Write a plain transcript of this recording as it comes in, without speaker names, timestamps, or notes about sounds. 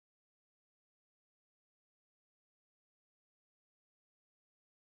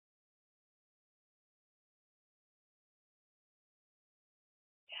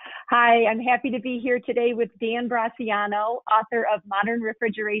Hi, I'm happy to be here today with Dan Bracciano, author of Modern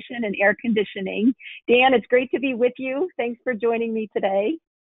Refrigeration and Air Conditioning. Dan, it's great to be with you. Thanks for joining me today.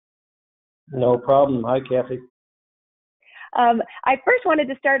 No problem. Hi, Cathy. I first wanted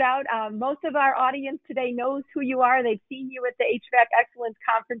to start out, most of our audience today knows who you are. They've seen you at the HVAC Excellence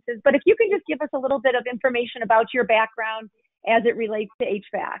Conferences, but if you can just give us a little bit of information about your background as it relates to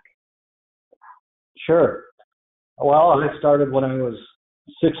HVAC. Sure. Well, I started when I was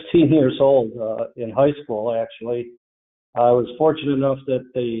 16 years old in high school, actually. I was fortunate enough that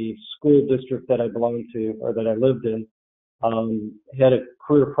the school district that I belonged to, or that I lived in, had a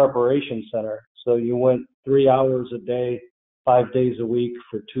career preparation center. So you went 3 hours a day, 5 days a week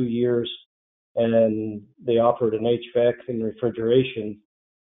for 2 years, and then they offered an HVAC and refrigeration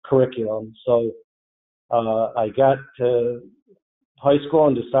curriculum. So I got to high school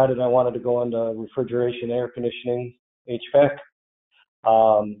and decided I wanted to go into refrigeration, air conditioning, HVAC.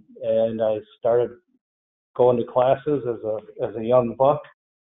 And I started going to classes as a young buck.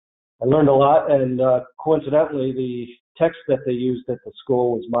 I learned a lot, and coincidentally, the text that they used at the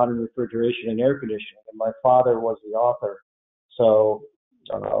school was Modern Refrigeration and Air Conditioning, and my father was the author. So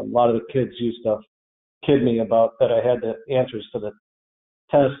a lot of the kids used to kid me about that I had the answers to the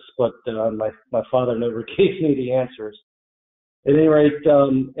tests, but my father never gave me the answers. At any rate,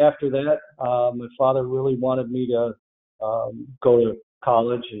 after that, my father really wanted me to go to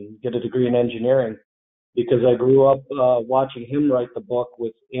college and get a degree in engineering, because I grew up watching him write the book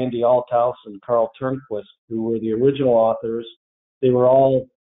with Andy Althouse and Carl Turnquist, who were the original authors. They were all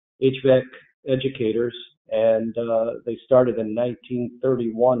HVAC educators, and they started in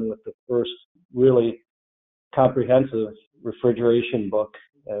 1931 with the first really comprehensive refrigeration book.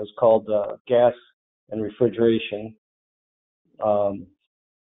 It was called Gas and Refrigeration.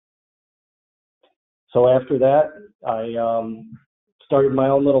 So after that, I started my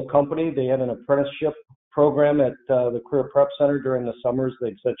own little company. They had an apprenticeship program at the Career Prep Center during the summers.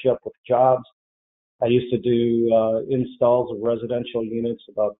 They'd set you up with jobs. I used to do installs of residential units,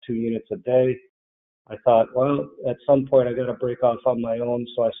 about 2 units a day. I thought, well, at some point I got to break off on my own,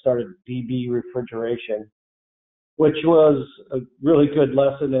 so I started DB Refrigeration, which was a really good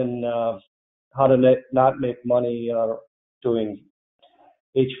lesson in how to not make money doing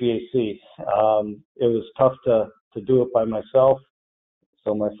HVAC. It was tough to do it by myself,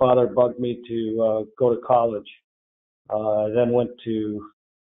 so my father bugged me to go to college. I then went to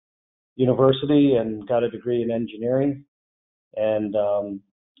university and got a degree in engineering, and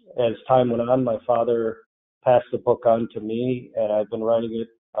as time went on, my father passed the book on to me, and I've been writing it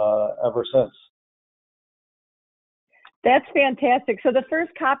ever since. That's fantastic. So the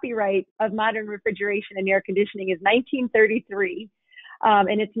first copyright of Modern Refrigeration and Air Conditioning is 1933.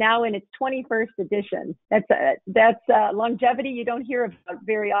 And it's now in its 21st edition. That's longevity you don't hear about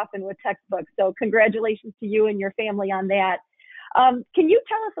very often with textbooks. So congratulations to you and your family on that. Can you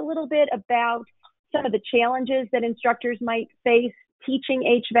tell us a little bit about some of the challenges that instructors might face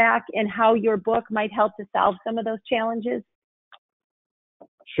teaching HVAC and how your book might help to solve some of those challenges?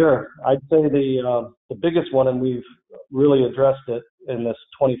 Sure. I'd say the biggest one, and we've really addressed it in this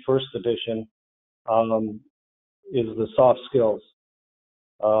 21st edition, is the soft skills.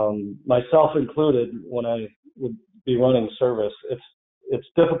 Myself included, when I would be running service, it's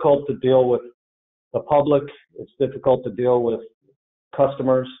difficult to deal with the public. It's difficult to deal with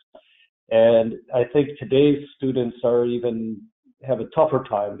customers, and I think today's students have a tougher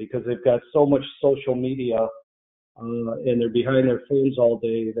time because they've got so much social media, and they're behind their phones all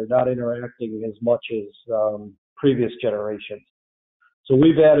day. They're not interacting as much as previous generations. So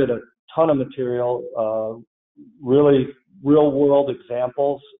we've added a ton of material, really real-world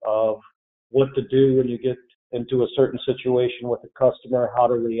examples of what to do when you get into a certain situation with a customer, how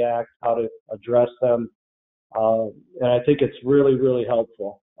to react, how to address them. And I think it's really, really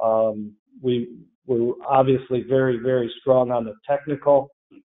helpful. We're obviously very, very strong on the technical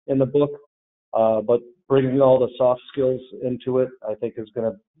in the book, but bringing all the soft skills into it, I think, is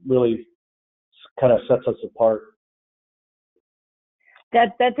going to really kind of sets us apart.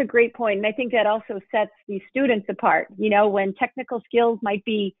 That's a great point. And I think that also sets the students apart. You know, when technical skills might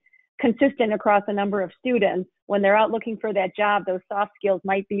be consistent across a number of students, when they're out looking for that job, those soft skills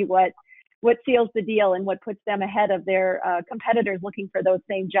might be what seals the deal and what puts them ahead of their competitors looking for those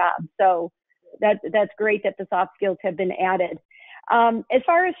same jobs. So that's great that the soft skills have been added. As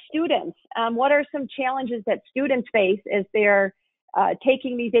far as students, what are some challenges that students face as they're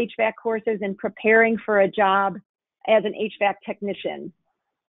taking these HVAC courses and preparing for a job as an HVAC technician?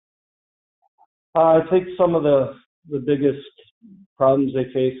 I think some of the biggest problems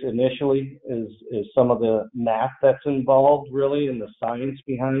they face initially is some of the math that's involved, really, and the science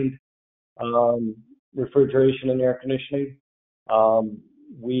behind refrigeration and air conditioning.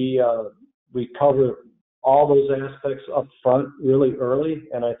 We cover all those aspects up front really early,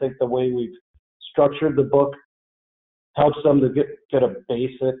 and I think the way we've structured the book helps them to get a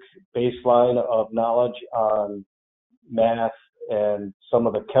basic baseline of knowledge on math and some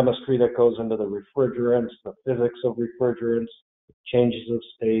of the chemistry that goes into the refrigerants, the physics of refrigerants, changes of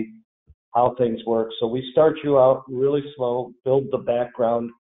state, how things work. So we start you out really slow, build the background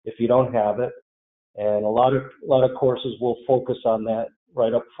if you don't have it, and a lot of courses will focus on that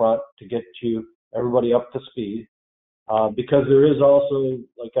right up front to get everybody up to speed. Because there is also,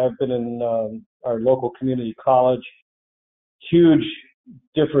 like I've been in our local community college, huge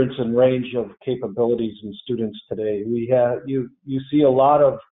difference in range of capabilities in students today. You see a lot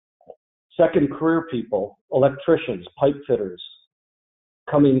of second career people, electricians, pipe fitters,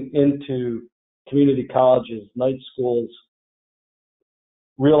 coming into community colleges, night schools,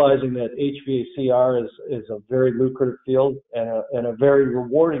 realizing that HVACR is a very lucrative field and a very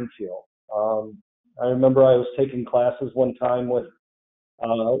rewarding field. I remember I was taking classes one time with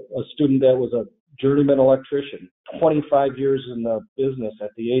a student that was a journeyman electrician, 25 years in the business. At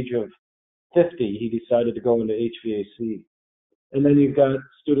the age of 50, he decided to go into HVAC. And then you've got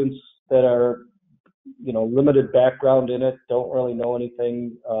students that are, limited background in it, don't really know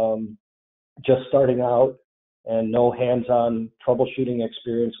anything, just starting out, and no hands-on troubleshooting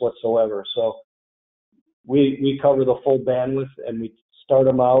experience whatsoever. So we cover the full bandwidth, and we start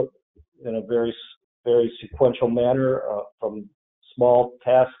them out in a very, very sequential manner, from small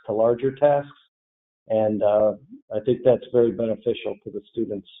tasks to larger tasks. And I think that's very beneficial to the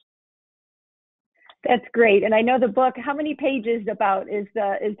students. That's great. And I know the book, how many pages about is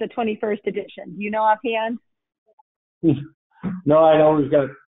the 21st edition? Do you know offhand? No, I know we've got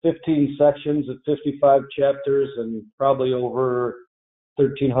 15 sections of 55 chapters and probably over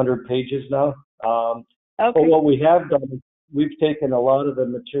 1,300 pages now. Okay. But what we have done is we've taken a lot of the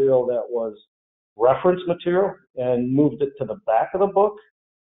material that was reference material and moved it to the back of the book,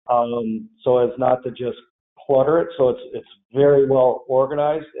 so as not to just clutter it. So it's very well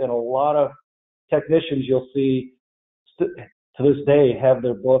organized, and a lot of technicians you'll see to this day have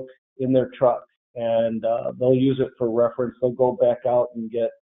their book in their truck, and they'll use it for reference. They'll go back out and get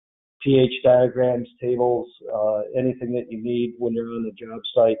pH diagrams, tables, anything that you need when you're on the job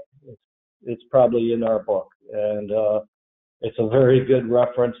site. It's probably in our book, and it's a very good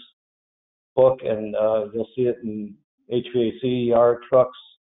reference book, and you'll see it in HVAC trucks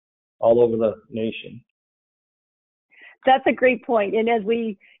all over the nation. That's a great point. And as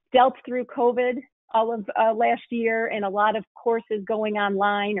we dealt through COVID all of last year, and a lot of courses going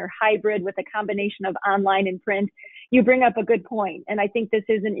online or hybrid with a combination of online and print, you bring up a good point. And I think this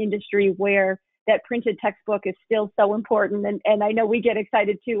is an industry where that printed textbook is still so important. And I know we get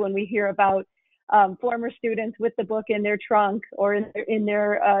excited too when we hear about former students with the book in their trunk or in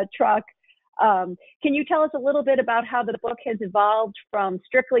their truck. Can you tell us a little bit about how the book has evolved from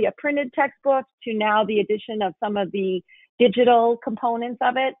strictly a printed textbook to now the addition of some of the digital components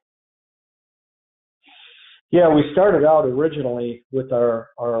of it? Yeah, we started out originally with our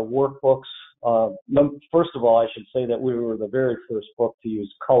workbooks. First of all, I should say that we were the very first book to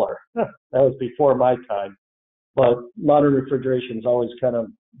use color. That was before my time. But modern refrigeration has always kind of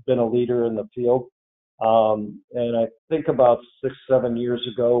been a leader in the field. And I think about 6-7 years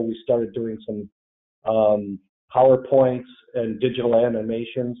ago, we started doing some PowerPoints and digital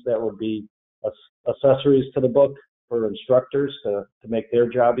animations that would be accessories to the book for instructors to make their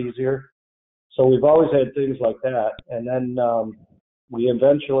job easier. So we've always had things like that. And then we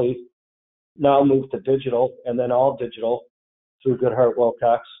eventually now moved to digital, and then all digital through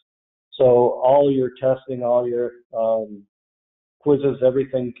Goodheart-Willcox. So all your testing, all your quizzes,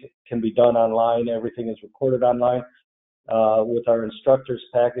 everything can be done online. Everything is recorded online. With our instructors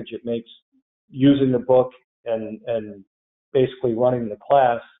package, it makes using the book and basically running the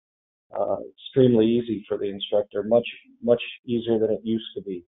class extremely easy for the instructor, much easier than it used to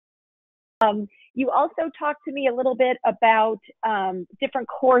be. You also talked to me a little bit about different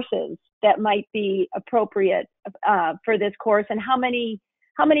courses that might be appropriate for this course, and how many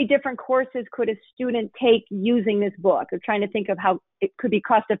different courses could a student take using this book? I'm trying to think of how it could be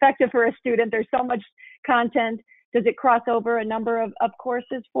cost effective for a student. There's so much content. Does it cross over a number of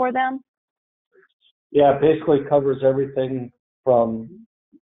courses for them? Yeah, it basically covers everything from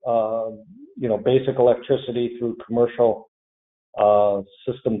basic electricity through commercial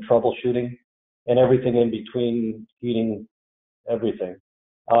system troubleshooting, and everything in between, heating, everything.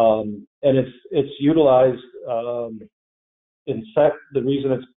 And it's utilized the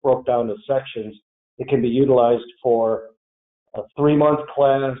reason it's broke down to sections, it can be utilized for a 3-month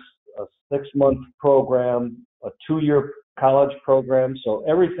class, a 6-month program, a 2-year college program. So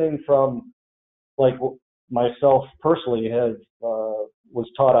everything from, like, myself personally was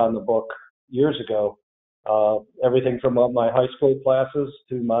taught on the book years ago. Everything from my high school classes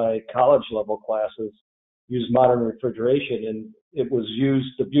to my college level classes use modern refrigeration, and it was used.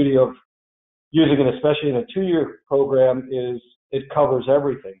 The beauty of using it, especially in a 2-year program, is it covers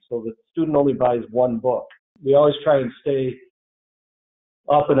everything. So the student only buys one book. We always try and stay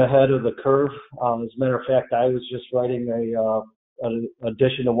up and ahead of the curve. As a matter of fact, I was just writing an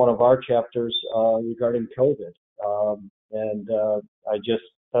addition to one of our chapters regarding COVID, and I just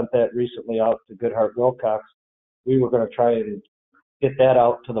sent that recently out to Goodheart-Willcox. We were going to try and get that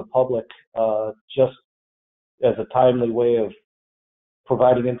out to the public just as a timely way of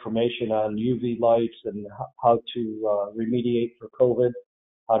providing information on UV lights and how to remediate for COVID,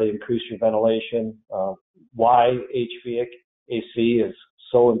 how to increase your ventilation, why HVAC is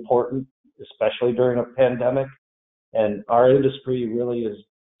so important, especially during a pandemic. And our industry really is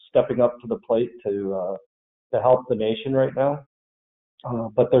stepping up to the plate to help the nation right now.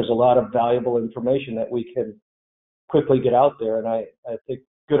 But there's a lot of valuable information that we can quickly get out there. And I think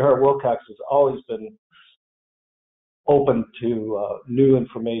Goodheart-Willcox has always been open to new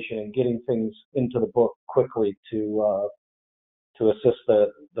information and getting things into the book quickly to assist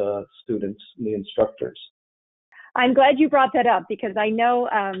the students and the instructors. I'm glad you brought that up, because I know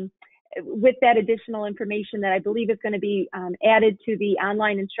with that additional information that I believe is going to be added to the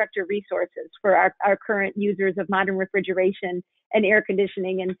online instructor resources for our current users of modern refrigeration and air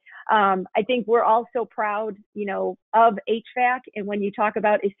conditioning. And I think we're all so proud, of HVAC. And when you talk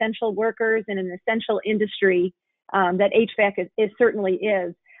about essential workers and an essential industry, that HVAC certainly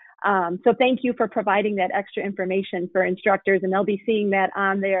is. So thank you for providing that extra information for instructors, and they'll be seeing that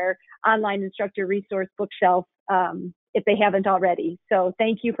on their online instructor resource bookshelf if they haven't already. So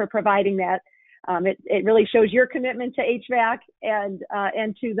thank you for providing that. It really shows your commitment to HVAC and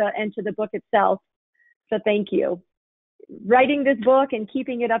to the book itself. So thank you. Writing this book and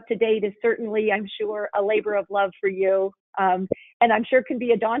keeping it up to date is certainly, I'm sure, a labor of love for you, and I'm sure can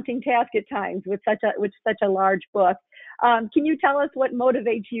be a daunting task at times with such a large book. Can you tell us what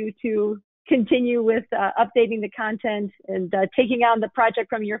motivates you to continue with updating the content and taking on the project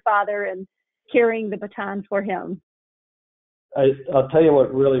from your father and carrying the baton for him? I'll tell you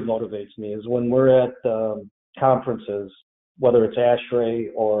what really motivates me is when we're at conferences, whether it's ASHRAE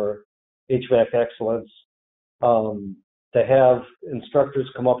or HVAC Excellence, to have instructors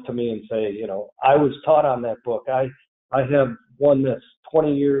come up to me and say, I was taught on that book. I have one that's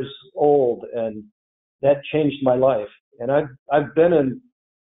 20 years old, and that changed my life. And I've been in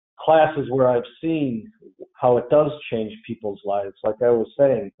classes where I've seen how it does change people's lives. Like I was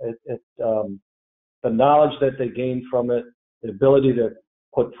saying, the knowledge that they gain from it, the ability to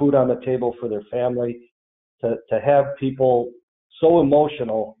put food on the table for their family, to have people so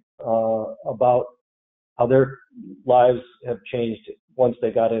emotional about how their lives have changed once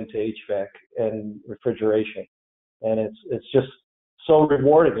they got into HVAC and refrigeration. And it's just so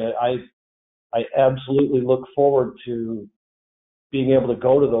rewarding. I absolutely look forward to being able to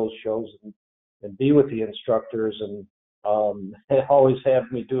go to those shows and be with the instructors, and they always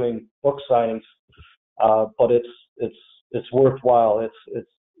have me doing book signings. But it's worthwhile.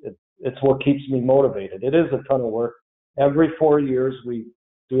 It's what keeps me motivated. It is a ton of work. Every 4 years we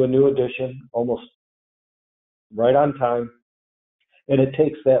do a new edition, almost right on time, and it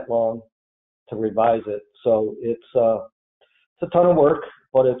takes that long to revise it. So it's a ton of work,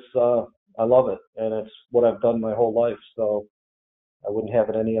 but I love it, and it's what I've done my whole life. So I wouldn't have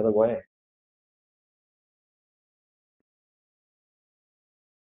it any other way.